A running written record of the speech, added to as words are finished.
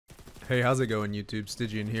Hey, how's it going YouTube?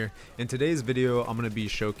 Stygian here. In today's video, I'm going to be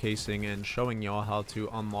showcasing and showing y'all how to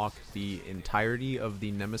unlock the entirety of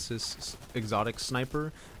the Nemesis exotic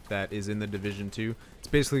sniper that is in the Division 2. It's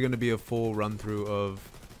basically going to be a full run through of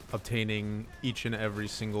obtaining each and every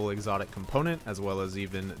single exotic component, as well as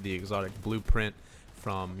even the exotic blueprint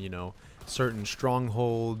from, certain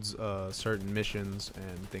strongholds, certain missions,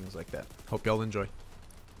 and things like that. Hope y'all enjoy.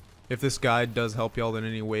 If this guide does help y'all in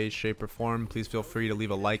any way, shape, or form, please feel free to leave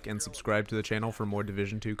a like and subscribe to the channel for more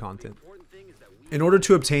Division 2 content. In order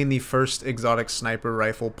to obtain the first exotic sniper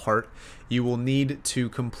rifle part, you will need to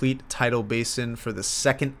complete Tidal Basin for the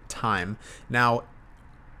second time. Now,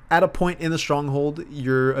 at a point in the stronghold,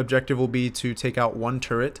 your objective will be to take out one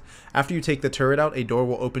turret. After you take the turret out, a door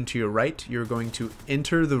will open to your right. You're going to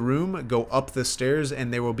enter the room, go up the stairs,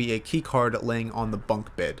 and there will be a key card laying on the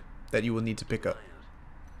bunk bed that you will need to pick up.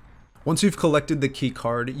 Once you've collected the key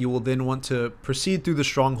card, you will then want to proceed through the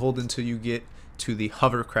stronghold until you get to the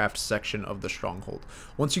hovercraft section of the stronghold.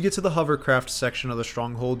 Once you get to the hovercraft section of the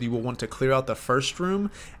stronghold, you will want to clear out the first room,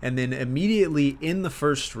 and then immediately in the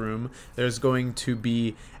first room there's going to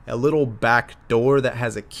be a little back door that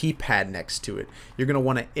has a keypad next to it. You're going to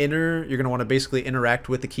want to enter, you're going to want to basically interact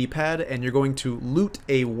with the keypad, and you're going to loot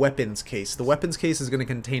a weapons case. The weapons case is going to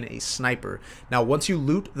contain a sniper. Now once you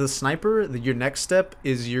loot the sniper, your next step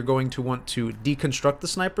is you're going to want to deconstruct the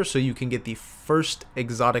sniper so you can get the first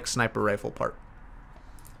exotic sniper rifle part.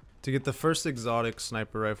 To get the first exotic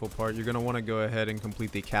sniper rifle part, you're going to want to go ahead and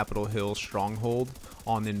complete the Capitol Hill stronghold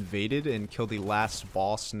on Invaded and kill the last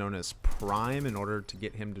boss known as Prime in order to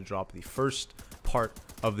get him to drop the first part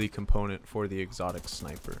of the component for the exotic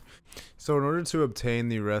sniper. So in order to obtain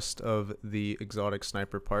the rest of the exotic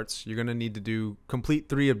sniper parts, you're going to need to complete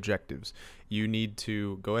 3 objectives. You need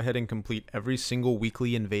to go ahead and complete every single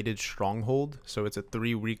weekly invaded stronghold. So it's a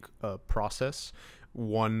 3-week process.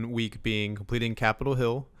 1 week being completing Capitol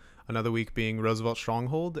Hill, another week being Roosevelt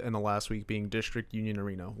Stronghold, and the last week being District Union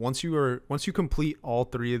Arena. Once you complete all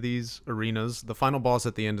 3 of these arenas, the final boss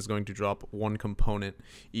at the end is going to drop 1 component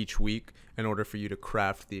each week in order for you to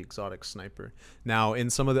craft the exotic sniper. Now, in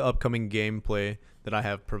some of the upcoming gameplay that I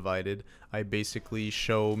have provided, I basically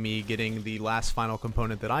show me getting the last final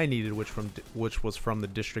component that I needed, which was from the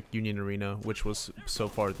District Union Arena, which was so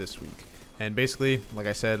far this week. And basically, like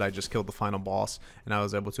I said, I just killed the final boss, and I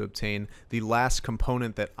was able to obtain the last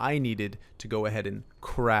component that I needed to go ahead and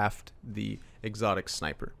craft the exotic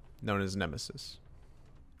sniper, known as Nemesis.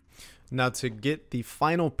 Now, to get the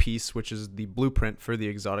final piece, which is the blueprint for the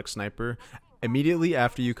exotic sniper, immediately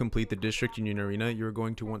after you complete the District Union Arena, you're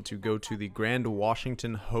going to want to go to the Grand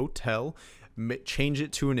Washington Hotel, change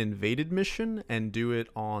it to an invaded mission, and do it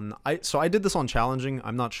on... So I did this on challenging.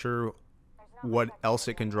 I'm not sure what else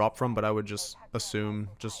it can drop from, but I would just assume,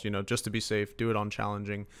 just to be safe, do it on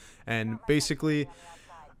challenging. And basically,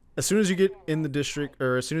 as soon as you get in the district,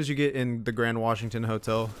 or as soon as you get in the Grand Washington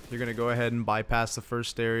Hotel, you're going to go ahead and bypass the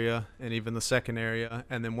first area and even the second area,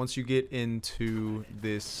 and then once you get into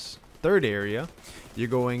this third area, you're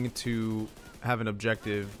going to have an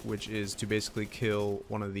objective, which is to basically kill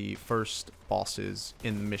one of the first bosses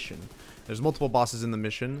in the mission. There's multiple bosses in the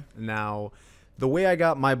mission. Now, the way I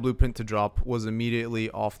got my blueprint to drop was immediately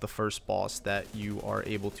off the first boss that you are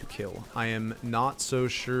able to kill. I am not so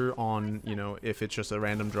sure on, if it's just a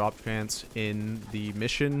random drop chance in the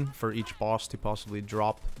mission for each boss to possibly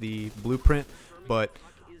drop the blueprint, but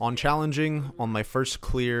on challenging, on my first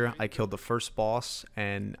clear, I killed the first boss,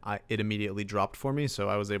 and it immediately dropped for me, so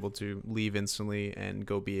I was able to leave instantly and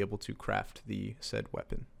go be able to craft the said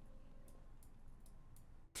weapon.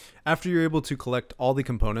 After you're able to collect all the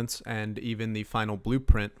components and even the final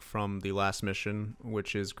blueprint from the last mission,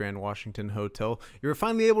 which is Grand Washington Hotel, you're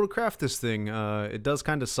finally able to craft this thing. It does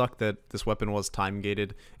kind of suck that this weapon was time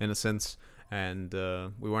gated in a sense, and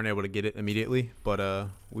we weren't able to get it immediately, but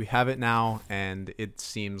we have it now, and it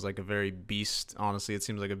seems like a very honestly, it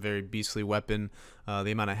seems like a very beastly weapon.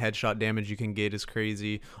 The amount of headshot damage you can get is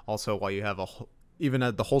crazy. Also, while you have even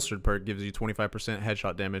at the holstered perk gives you 25%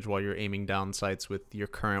 headshot damage while you're aiming down sights with your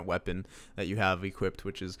current weapon that you have equipped,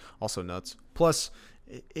 which is also nuts. Plus,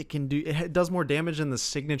 it does more damage than the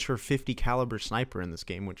signature 50 caliber sniper in this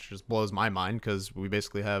game, which just blows my mind because we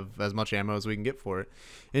basically have as much ammo as we can get for it.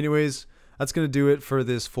 Anyways, that's going to do it for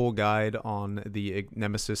this full guide on the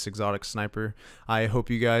Nemesis exotic sniper. I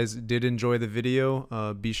hope you guys did enjoy the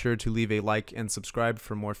video. Be sure to leave a like and subscribe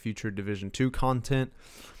for more future Division 2 content.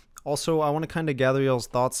 Also, I want to kind of gather y'all's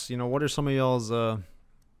thoughts. What are some of y'all's thoughts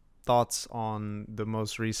thoughts on the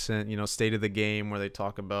most recent, state of the game where they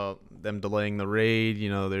talk about them delaying the raid.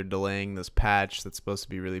 They're delaying this patch that's supposed to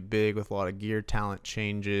be really big with a lot of gear talent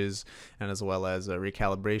changes and as well as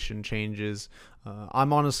recalibration changes.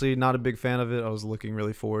 I'm honestly not a big fan of it. I was looking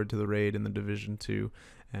really forward to the raid in the Division 2,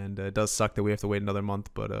 and it does suck that we have to wait another month,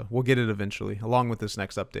 but we'll get it eventually, along with this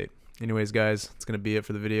next update. Anyways, guys, it's going to be it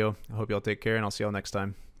for the video. I hope y'all take care, and I'll see y'all next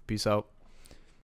time. Peace out.